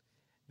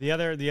 The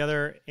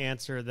other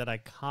answer that I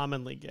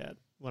commonly get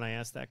when I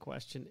ask that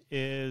question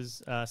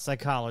is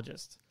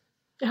psychologist.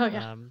 Oh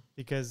yeah.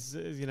 Because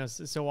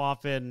so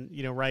often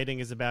writing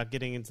is about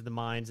getting into the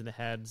minds and the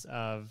heads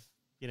of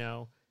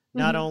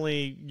not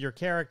only your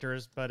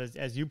characters, but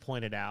as you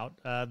pointed out,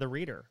 the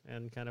reader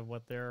and kind of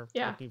what they're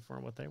looking for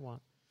and what they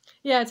want.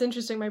 Yeah, it's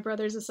interesting. My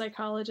brother's a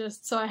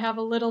psychologist, so I have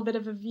a little bit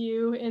of a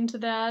view into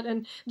that.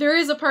 And there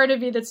is a part of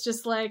me that's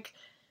just like,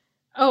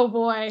 oh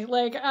boy,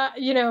 like,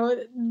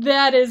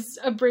 that is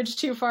a bridge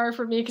too far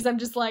for me, because I'm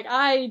just like,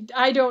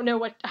 I don't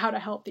know how to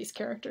help these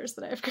characters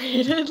that I've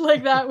created.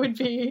 Like, that would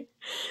be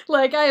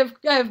like, I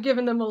have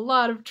given them a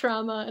lot of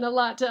trauma and a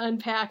lot to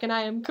unpack, and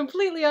I am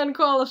completely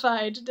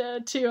unqualified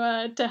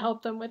to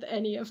help them with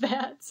any of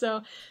that.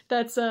 So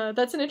that's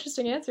an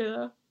interesting answer,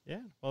 though.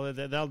 Yeah. Well,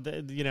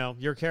 they'll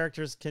your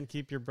characters can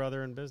keep your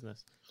brother in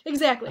business.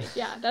 Exactly.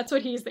 Yeah. That's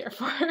what he's there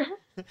for.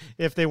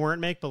 If they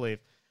weren't make-believe.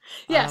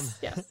 Yes.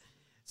 Yes.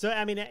 So,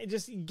 I mean,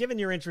 just given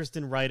your interest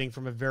in writing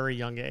from a very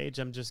young age,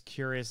 I'm just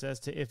curious as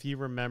to if you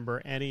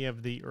remember any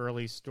of the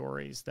early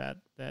stories that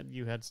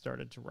you had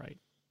started to write.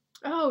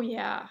 Oh,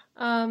 yeah.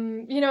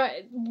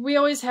 We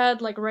always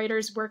had like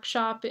writer's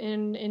workshop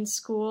in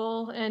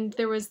school, and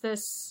there was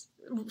this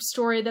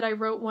story that I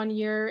wrote one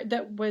year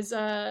that was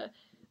a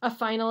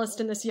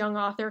finalist in this young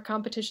author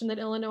competition that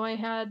Illinois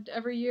had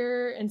every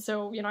year. And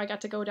so, I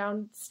got to go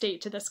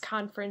downstate to this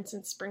conference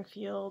in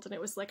Springfield, and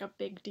it was like a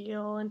big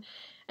deal. And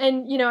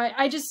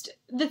I just,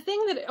 the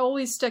thing that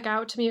always stuck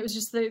out to me,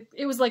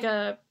 it was like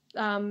a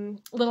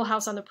Little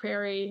House on the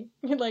Prairie,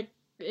 like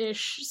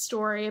ish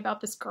story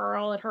about this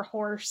girl and her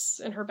horse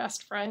and her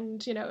best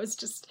friend. It was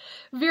just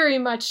very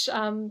much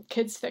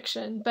kids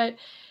fiction. But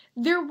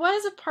there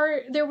was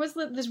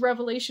this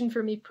revelation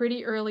for me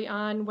pretty early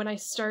on when I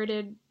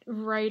started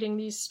writing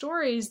these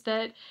stories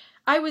that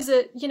I was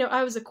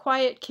a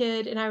quiet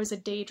kid and I was a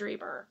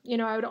daydreamer.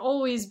 I would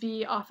always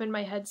be off in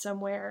my head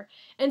somewhere.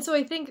 And so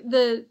I think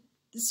the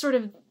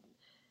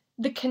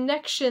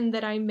connection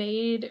that I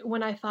made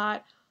when I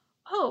thought,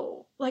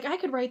 oh, like I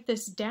could write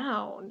this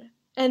down,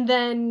 and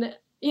then,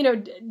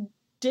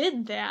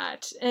 did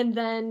that, and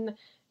then,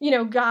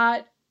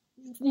 got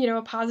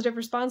a positive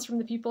response from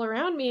the people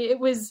around me.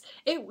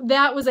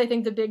 That was, I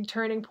think, the big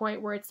turning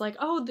point where it's like,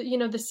 oh,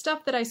 the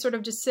stuff that I sort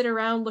of just sit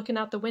around looking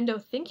out the window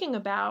thinking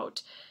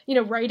about,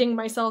 writing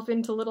myself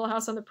into Little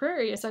House on the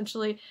Prairie,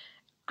 essentially,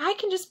 I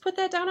can just put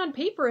that down on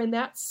paper, and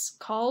that's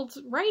called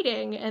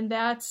writing, and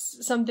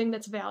that's something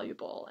that's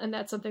valuable, and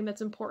that's something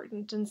that's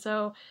important. And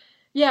so,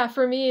 yeah,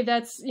 for me,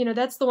 that's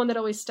the one that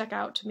always stuck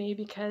out to me,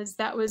 because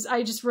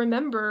I just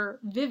remember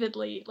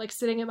vividly, like,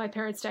 sitting at my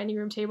parents' dining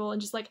room table and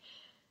just like,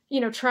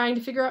 trying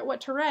to figure out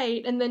what to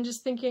write, and then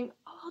just thinking,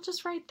 oh, I'll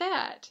just write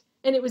that.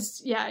 And it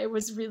was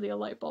really a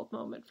light bulb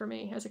moment for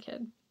me as a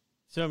kid.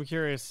 So I'm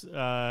curious,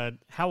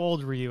 how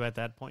old were you at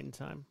that point in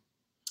time?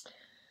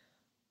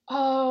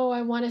 Oh,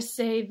 I want to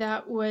say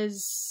that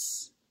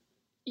was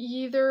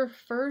either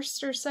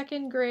first or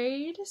second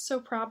grade, so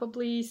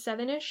probably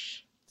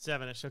 7-ish.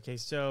 7-ish. Okay,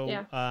 so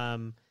yeah.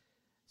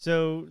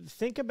 So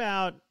think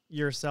about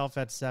yourself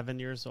at 7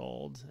 years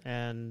old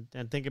and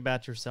think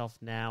about yourself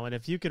now. And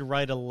if you could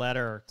write a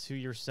letter to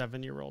your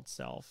 7-year-old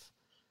self,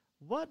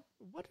 what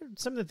are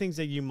some of the things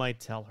that you might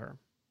tell her?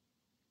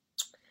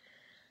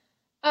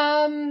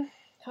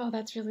 Oh,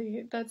 that's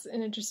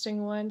an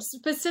interesting one.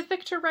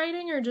 Specific to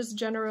writing or just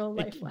general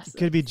life lessons? It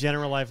could be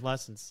general life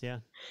lessons, yeah.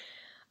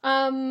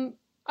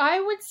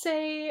 I would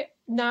say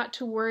not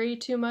to worry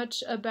too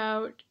much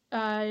about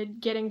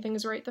getting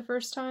things right the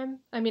first time.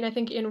 I mean, I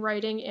think in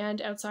writing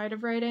and outside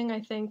of writing,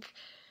 I think,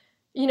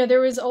 there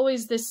was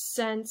always this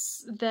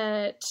sense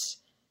that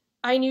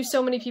I knew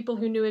so many people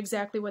who knew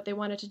exactly what they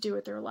wanted to do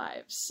with their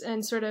lives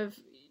and sort of,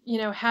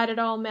 had it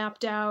all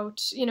mapped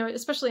out,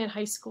 especially in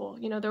high school.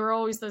 There were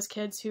always those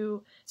kids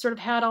who sort of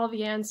had all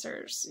the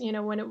answers,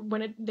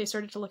 when they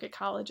started to look at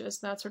colleges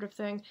and that sort of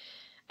thing.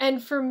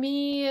 And for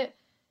me,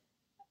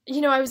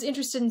 I was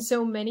interested in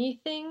so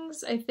many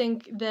things. I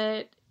think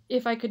that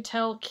if I could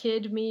tell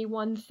kid me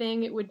one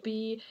thing, it would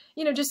be,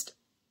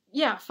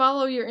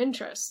 follow your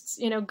interests,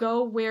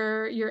 go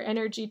where your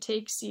energy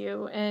takes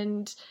you.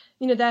 And,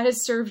 that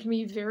has served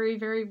me very,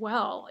 very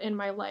well in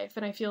my life.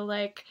 And I feel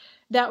like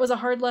that was a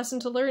hard lesson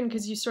to learn,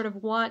 because you sort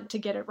of want to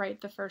get it right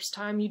the first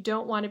time. You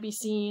don't want to be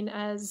seen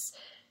as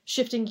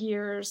shifting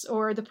gears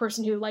or the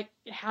person who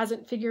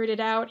hasn't figured it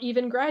out,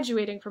 even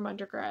graduating from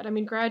undergrad. I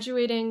mean,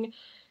 graduating,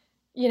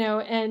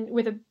 and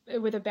with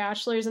a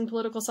bachelor's in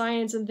political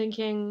science and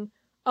thinking,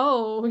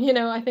 oh,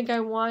 I think I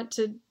want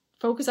to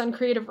focus on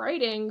creative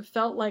writing,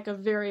 felt like a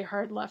very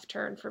hard left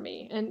turn for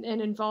me, and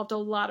involved a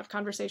lot of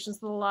conversations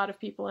with a lot of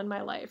people in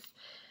my life.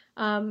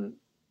 And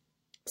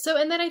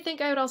then I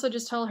think I would also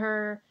just tell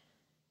her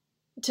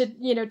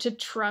to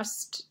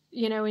trust,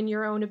 in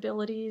your own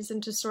abilities,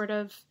 and to sort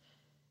of,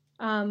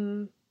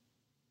 don't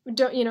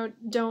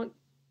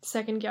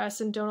second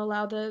guess and don't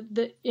allow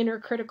the inner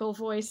critical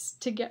voice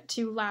to get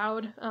too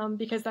loud,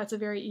 because that's a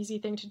very easy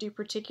thing to do,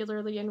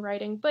 particularly in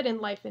writing, but in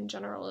life in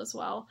general as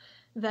well.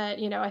 That,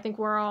 I think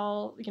we're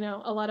all,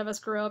 a lot of us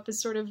grow up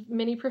as sort of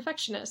mini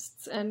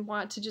perfectionists and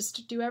want to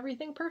just do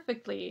everything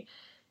perfectly.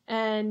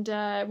 And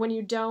when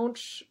you don't,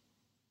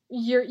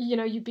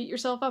 you beat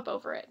yourself up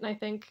over it. And I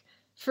think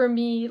for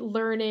me,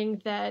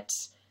 learning that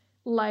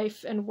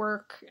life and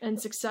work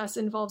and success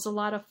involves a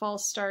lot of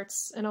false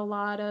starts and a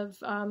lot of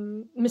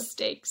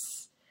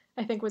mistakes,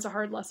 I think was a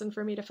hard lesson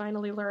for me to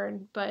finally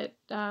learn. But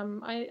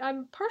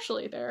I'm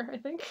partially there, I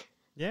think.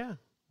 Yeah.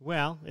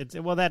 Well,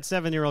 that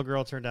 7-year-old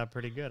girl turned out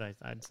pretty good,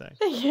 I'd say.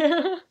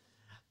 Yeah.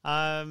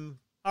 All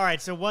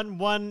right. So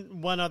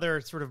one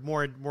other sort of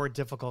more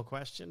difficult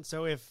question.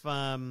 So if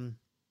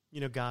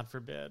God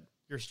forbid,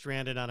 you're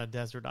stranded on a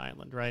desert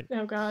island, right?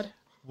 Oh God.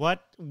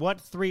 What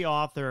 3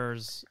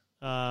 authors?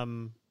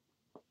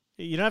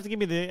 You don't have to give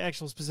me the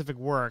actual specific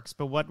works,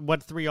 but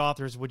what 3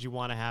 authors would you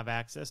want to have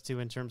access to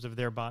in terms of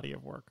their body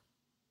of work?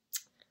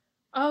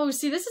 Oh,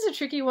 see, this is a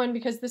tricky one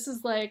because this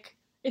is like,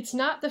 it's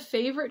not the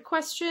favorite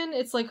question.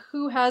 It's like,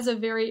 who has a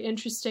very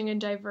interesting and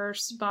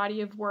diverse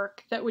body of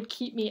work that would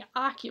keep me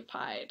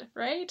occupied,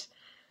 right?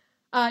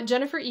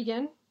 Jennifer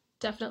Egan,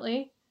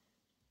 definitely.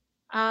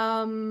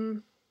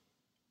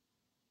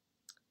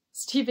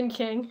 Stephen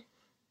King.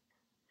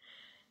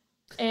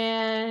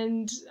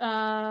 And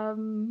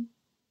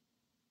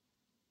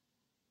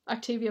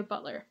Octavia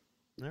Butler.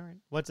 All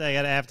right. I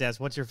have to ask,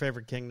 what's your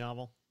favorite King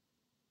novel?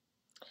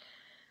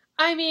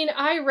 I mean,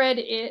 I read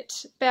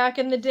it back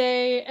in the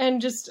day, and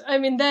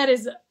that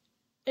is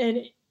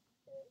an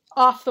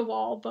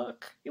off-the-wall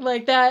book.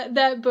 Like,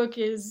 that book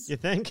is... You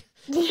think?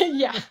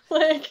 Yeah,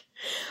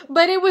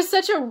 but it was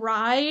such a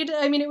ride.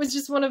 I mean, it was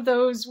just one of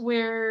those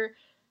where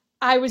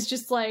I was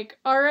just like,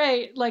 all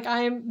right, like,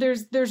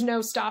 there's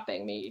no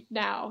stopping me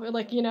now.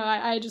 Like,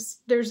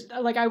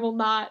 I will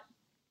not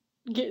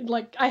get,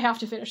 like, I have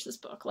to finish this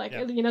book. Like,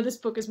 yeah. This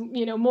book is,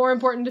 more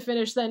important to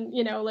finish than,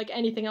 like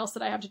anything else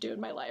that I have to do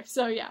in my life.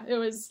 So yeah, it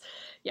was,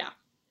 yeah.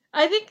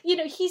 I think,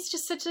 he's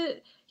such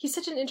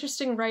an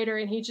interesting writer,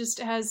 and he just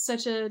has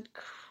such a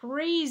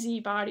crazy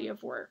body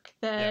of work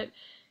that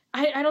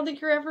I don't think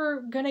you're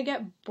ever going to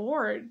get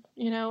bored,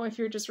 if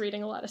you're just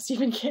reading a lot of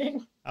Stephen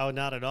King. Oh,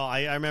 not at all.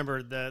 I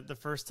remember the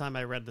first time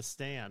I read The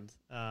Stand.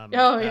 That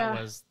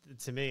was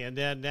to me. And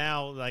then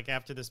now, like,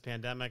 after this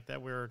pandemic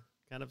that we're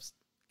kind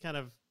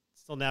of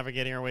still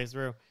navigating our way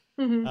through,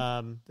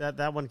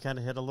 that one kind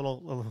of hit a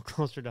little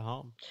closer to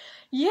home.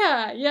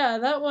 Yeah,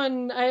 that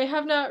one, I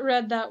have not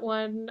read that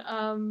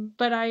one,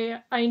 but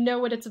I know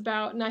what it's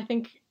about, and I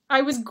think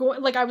I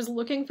was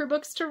looking for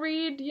books to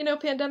read,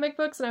 pandemic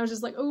books, and I was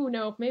just like, oh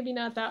no, maybe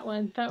not that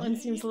one. That one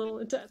seems a little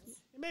intense.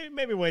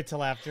 Maybe wait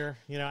till after,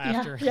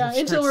 after. Yeah,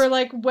 until we're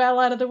like well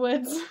out of the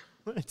woods.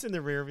 It's in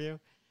the rear view.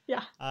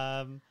 Yeah.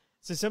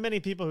 So many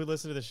people who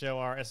listen to the show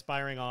are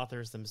aspiring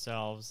authors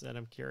themselves, and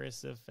I'm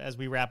curious if, as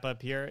we wrap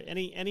up here,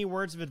 any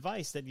words of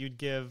advice that you'd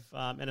give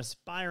an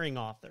aspiring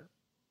author?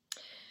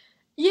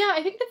 Yeah,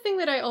 I think the thing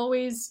that I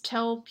always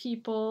tell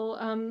people,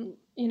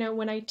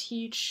 when I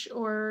teach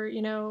or,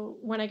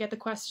 when I get the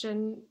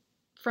question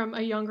from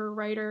a younger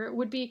writer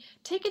would be,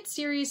 take it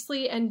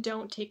seriously and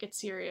don't take it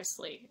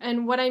seriously.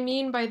 And what I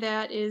mean by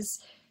that is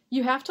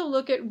you have to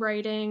look at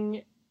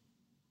writing,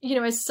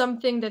 as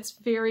something that's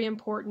very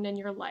important in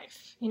your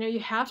life. You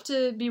have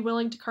to be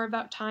willing to carve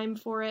out time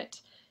for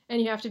it,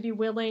 and you have to be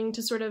willing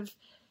to sort of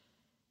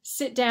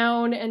sit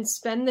down and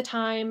spend the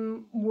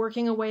time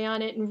working away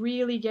on it and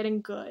really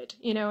getting good,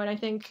 and I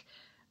think,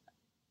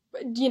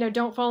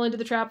 don't fall into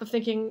the trap of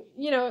thinking,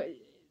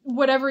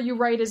 whatever you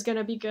write is going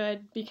to be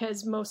good,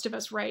 because most of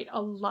us write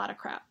a lot of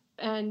crap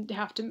and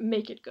have to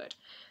make it good.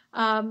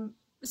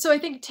 So I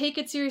think take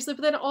it seriously,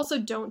 but then also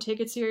don't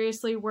take it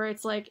seriously, where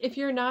it's like, if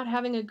you're not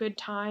having a good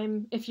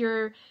time, if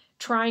you're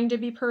trying to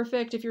be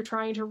perfect, if you're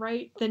trying to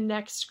write the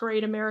next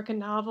great American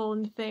novel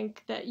and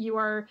think that you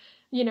are,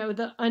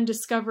 the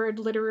undiscovered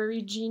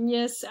literary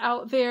genius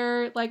out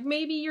there, like,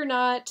 maybe you're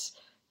not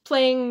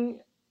playing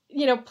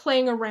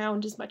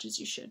around as much as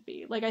you should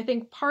be. Like, I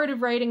think part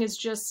of writing is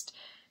just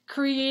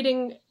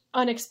creating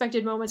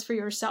unexpected moments for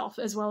yourself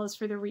as well as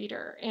for the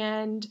reader,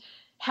 and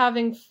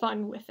having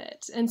fun with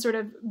it, and sort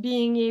of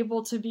being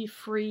able to be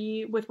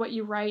free with what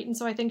you write. And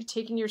so I think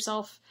taking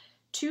yourself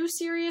too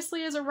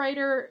seriously as a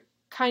writer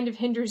kind of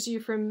hinders you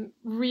from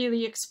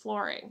really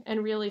exploring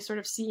and really sort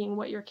of seeing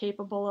what you're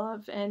capable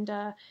of, and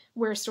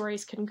where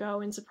stories can go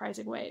in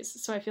surprising ways.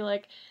 So I feel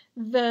like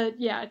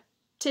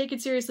take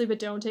it seriously, but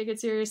don't take it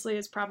seriously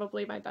is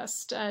probably my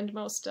best and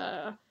most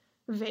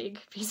vague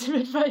piece of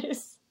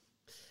advice.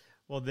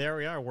 Well, there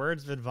we are.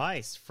 Words of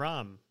advice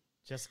from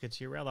Jessica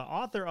Chiarella,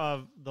 author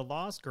of The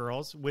Lost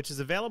Girls, which is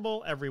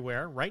available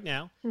everywhere right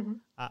now. Mm-hmm.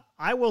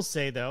 I will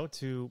say, though,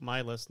 to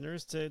my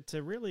listeners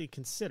to really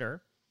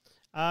consider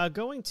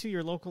going to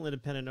your local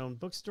independent-owned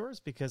bookstores,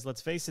 because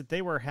let's face it,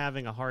 they were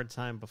having a hard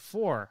time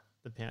before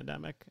the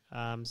pandemic.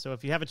 So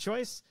if you have a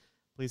choice,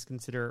 please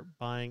consider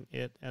buying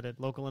it at a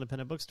local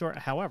independent bookstore.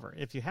 However,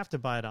 if you have to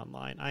buy it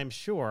online, I'm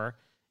sure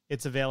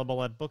it's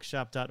available at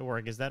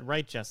bookshop.org. Is that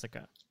right,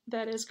 Jessica?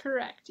 That is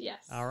correct,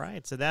 yes. All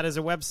right. So that is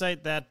a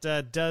website that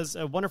does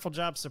a wonderful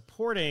job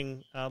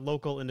supporting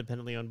local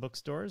independently owned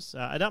bookstores.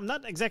 I'm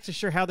not exactly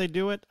sure how they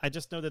do it. I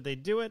just know that they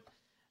do it.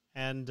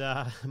 And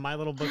my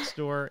little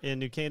bookstore in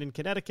New Canaan,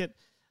 Connecticut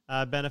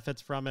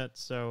benefits from it.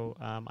 So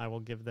I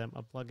will give them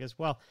a plug as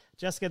well.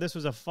 Jessica, this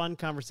was a fun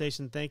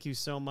conversation. Thank you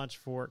so much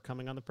for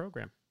coming on the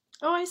program.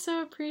 Oh, I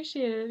so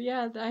appreciate it.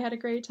 Yeah, I had a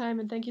great time,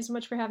 and thank you so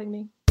much for having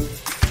me.